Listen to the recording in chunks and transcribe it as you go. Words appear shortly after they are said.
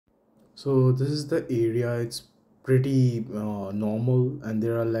So this is the area. It's pretty normal, and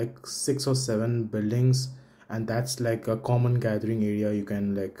there are like 6 or 7 buildings, and that's like a common gathering area. You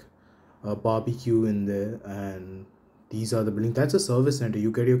can like barbecue in there, and these are the buildings. That's a service center.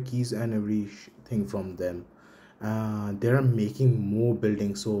 You get your keys and everything from them. They are making more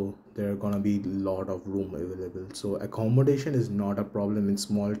buildings, so there are gonna be a lot of room available. So accommodation is not a problem in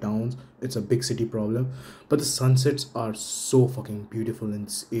small towns. It's a big city problem, but the sunsets are so fucking beautiful in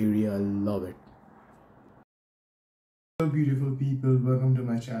this area. I love it. Hello beautiful people, welcome to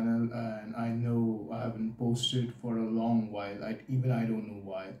my channel. And I know I haven't posted for a long while. I don't know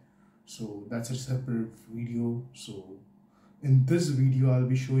why, so that's a separate video. So in this video I'll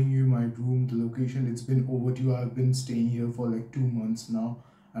be showing you my room, the location. It's been overdue. I've been staying here for like 2 months now,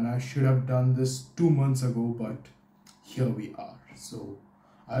 and I should have done this 2 months ago, but here we are. So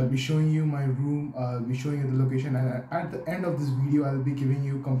I'll be showing you my room, I'll be showing you the location, and at the end of this video I'll be giving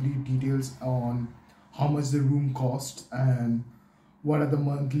you complete details on how much the room costs and what are the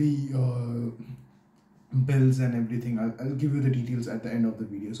monthly bills and everything. I'll give you the details at the end of the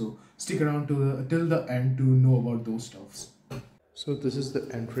video, so stick around till the end to know about those stuffs. So this is the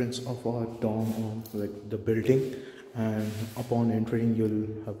entrance of our dorm, or like the building, and upon entering you'll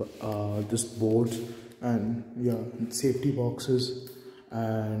have this board, and yeah, safety boxes,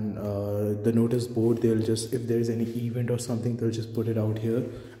 and the notice board. They'll just, if there is any event or something, they'll just put it out here,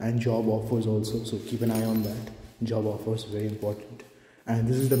 and job offers also, so keep an eye on that. Job offers, very important. And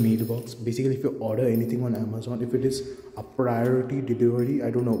this is the mailbox. Basically, if you order anything on Amazon, if it is a priority delivery, I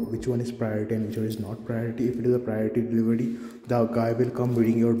don't know which one is priority and which one is not priority. If it is a priority delivery, the guy will come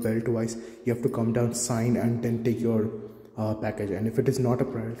ring your bell twice. You have to come down, sign, and then take your package. And if it is not a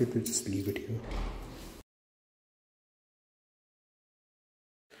priority, they'll just leave it here.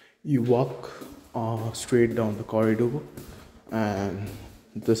 You walk straight down the corridor, and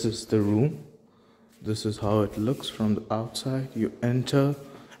this is the room. This is how it looks from the outside. You enter,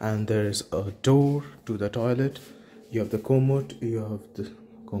 and there is a door to the toilet. You have the commode,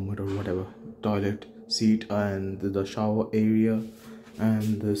 or whatever, toilet seat, and the shower area,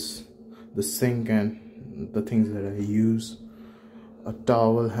 and the sink and the things that I use. A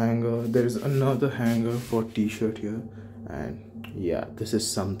towel hanger. There is another hanger for t-shirt here, and yeah, this is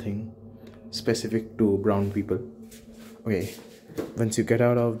something specific to brown people. Okay, once you get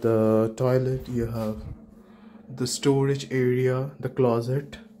out of the toilet, you have the storage area, the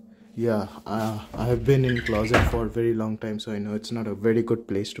closet. Yeah, I have been in closet for a very long time, so I know it's not a very good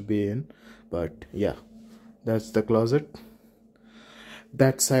place to be in, but yeah, that's the closet.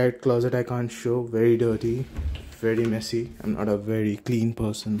 That side closet I can't show, very dirty, very messy. I'm not a very clean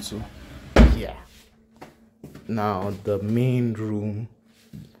person, so yeah. Now the main room.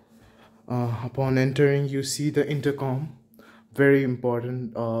 Upon entering, you see the intercom. Very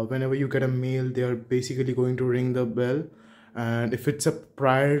important. Whenever you get a mail, they are basically going to ring the bell, and if it's a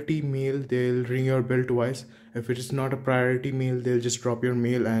priority mail, they'll ring your bell twice. If it is not a priority mail, they'll just drop your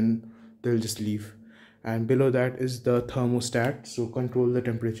mail and they'll just leave. And below that is the thermostat, so control the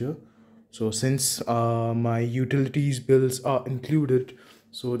temperature. So since my utilities bills are included,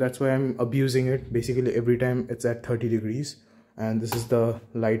 so that's why I'm abusing it. Basically every time it's at 30 degrees. And this is the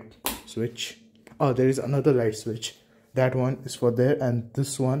light switch. Oh, there is another light switch. That one is for there, and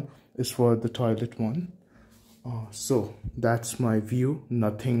this one is for the toilet one. So that's my view.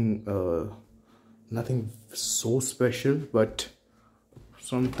 Nothing so special, but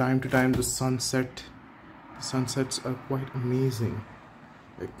from time to time the sunsets are quite amazing.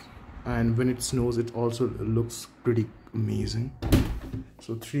 Like, and when it snows, it also looks pretty amazing.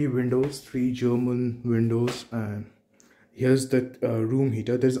 So 3 windows, 3 German windows, and here's the room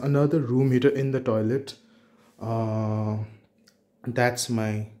heater. There's another room heater in the toilet. That's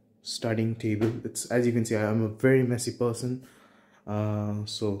my studying table. It's, as you can see, I'm a very messy person,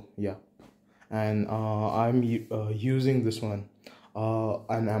 so yeah. And I'm using this one,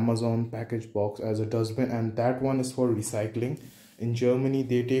 an Amazon package box, as a dustbin, and that one is for recycling. In Germany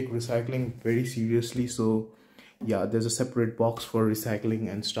they take recycling very seriously, so yeah, there's a separate box for recycling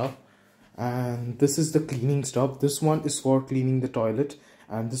and stuff. And this is the cleaning stuff. This one is for cleaning the toilet,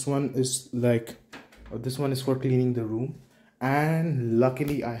 and this one is like this one is for cleaning the room. And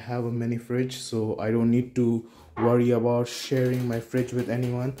luckily I have a mini fridge, so I don't need to worry about sharing my fridge with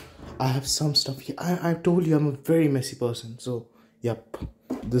anyone. I have some stuff here. I told you I'm a very messy person, so yep,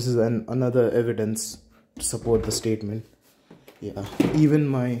 this is another evidence to support the statement. Yeah, even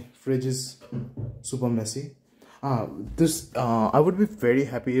my fridge is super messy. I would be very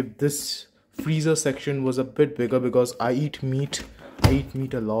happy if this freezer section was a bit bigger, because I eat meat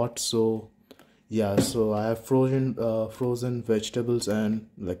a lot, so Yeah, so I have frozen vegetables and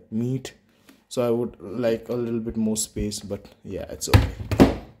like meat. So I would like a little bit more space, but yeah, it's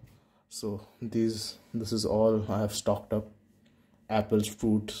okay. So this is all I have stocked up: apples,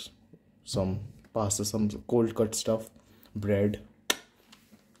 fruits, some pasta, some cold cut stuff, bread.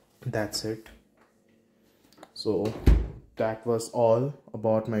 That's it. So that was all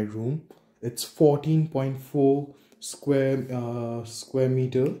about my room. It's 14.4 square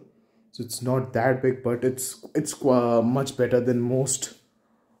meter, so it's not that big, but it's much better than most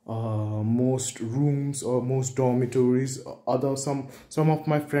rooms or most dormitories. Other some of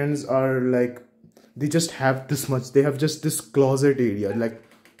my friends are like, they just have this much, they have just this closet area, like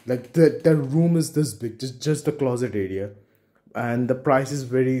the room is this big, just the closet area, and the price is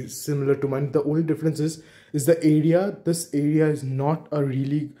very similar to mine. The only difference is the area. This area is not a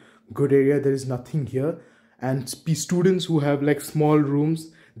really good area, there is nothing here, and students who have like small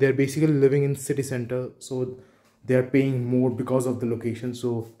rooms, they're basically living in city center, so they're paying more because of the location.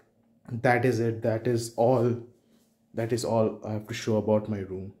 So that is it, that is all I have to show about my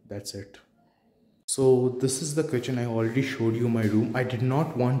room. That's it. So this is the kitchen. I already showed you my room. I did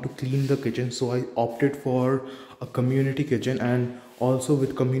not want to clean the kitchen, so I opted for a community kitchen. And also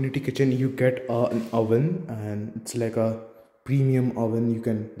with community kitchen you get an oven, and it's like a premium oven. You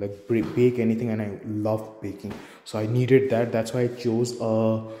can like bake anything, and I love baking, so I needed that. That's why I chose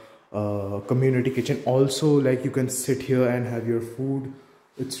a community kitchen. Also, like, you can sit here and have your food.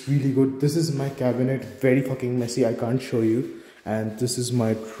 It's really good. This is my cabinet, very fucking messy, I can't show you. And this is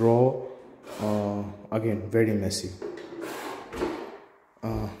my drawer, again very messy.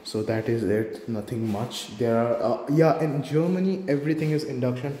 So that is it, nothing much. There are yeah, in Germany everything is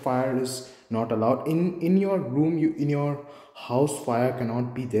induction. Fire is not allowed in your room. You, in your house, fire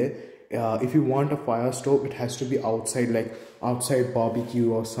cannot be there. If you want a fire stove, it has to be outside, like outside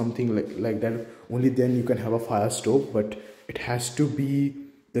barbecue or something like that. Only then you can have a fire stove. But it has to be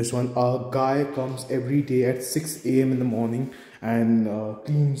this one. A guy comes every day at 6 a.m. in the morning and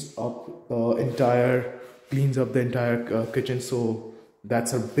cleans up the entire kitchen. So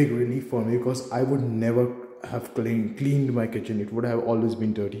that's a big relief for me, because I would never have cleaned my kitchen. It would have always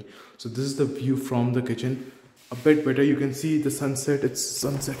been dirty. So this is the view from the kitchen. A bit better, you can see the sunset. Its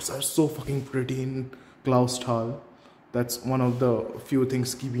sunsets are so fucking pretty in Clausthal. That's one of the few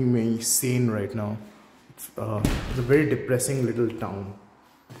things keeping me sane right now. It's a very depressing little town.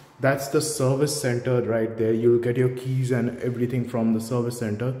 That's the service center right there. You'll get your keys and everything from the service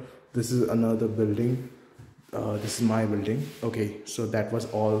center. This is another building. This is my building. Okay, so that was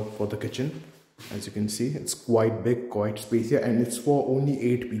all for the kitchen. As you can see, it's quite big, quite spacious, and it's for only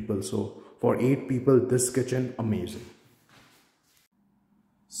 8 people. So for 8 people, this kitchen, amazing.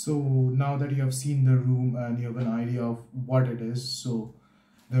 So now that you have seen the room and you have an idea of what it is, so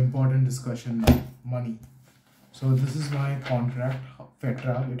the important discussion now, money. So this is my contract,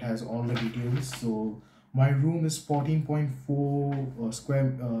 Fetra. It has all the details. So my room is 14.4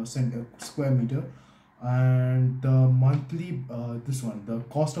 square meter, and the monthly the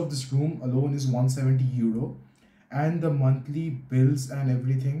cost of this room alone is 170 euro, and the monthly bills and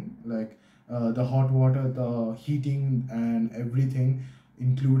everything, like the hot water, the heating and everything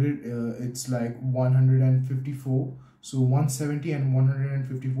included, it's like 154. So 170 and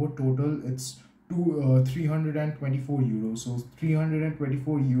 154 total, it's 324 euros. So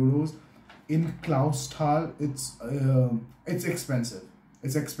 324 euros in Clausthal. It's expensive.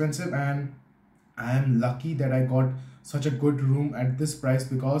 It's expensive, and I am lucky that I got such a good room at this price,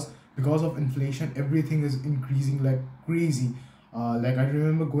 because of inflation, everything is increasing like crazy. Like, I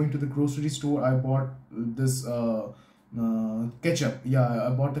remember going to the grocery store, I bought this ketchup. Yeah, I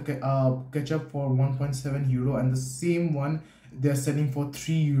bought the ketchup for 1.7 euro, and the same one they're selling for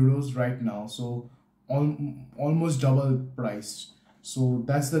 3 euros right now. So almost double price. So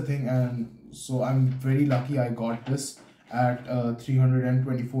that's the thing, and so I'm very lucky I got this at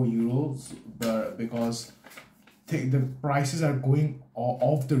 324 euros, because the prices are going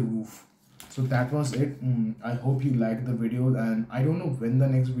off the roof. So that was it. I hope you liked the video, and I don't know when the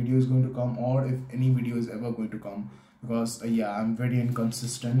next video is going to come, or if any video is ever going to come, because yeah, I'm very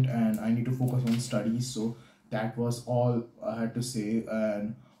inconsistent and I need to focus on studies. So that was all I had to say,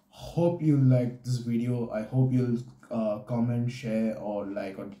 and hope you like this video. I hope you'll comment, share, or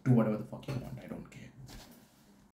like, or do whatever the fuck you want. I don't care.